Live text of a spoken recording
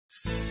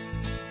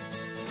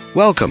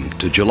Welcome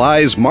to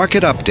July's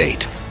Market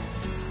Update.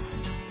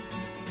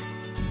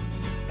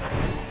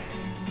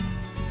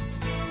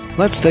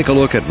 Let's take a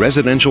look at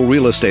residential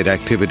real estate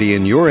activity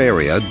in your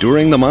area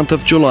during the month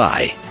of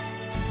July.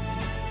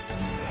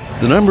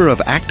 The number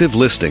of active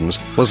listings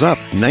was up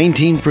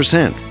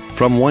 19%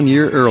 from 1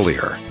 year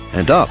earlier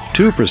and up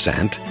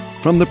 2%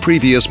 from the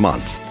previous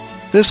month.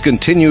 This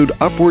continued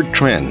upward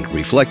trend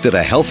reflected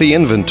a healthy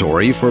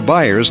inventory for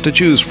buyers to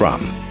choose from.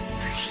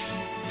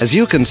 As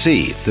you can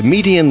see, the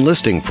median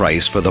listing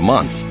price for the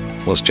month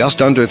was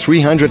just under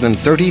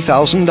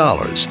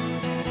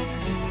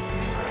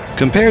 $330,000.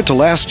 Compared to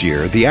last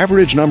year, the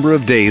average number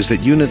of days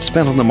that units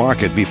spent on the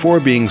market before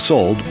being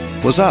sold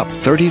was up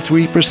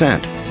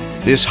 33%.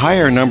 This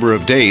higher number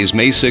of days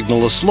may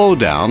signal a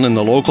slowdown in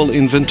the local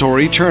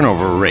inventory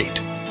turnover rate.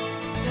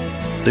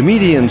 The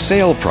median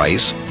sale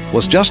price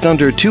was just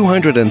under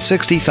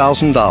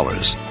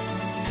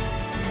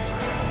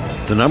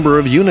 $260,000. The number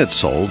of units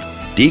sold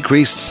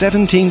decreased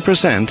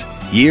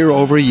 17% year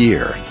over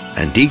year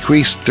and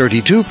decreased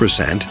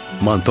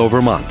 32% month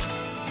over month.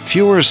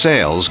 Fewer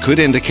sales could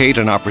indicate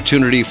an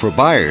opportunity for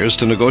buyers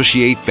to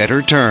negotiate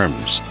better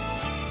terms.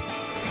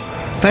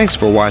 Thanks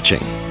for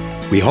watching.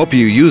 We hope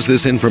you use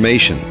this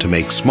information to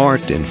make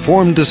smart,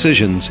 informed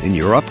decisions in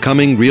your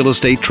upcoming real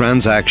estate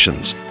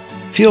transactions.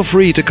 Feel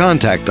free to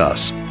contact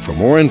us for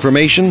more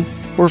information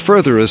or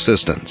further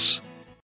assistance.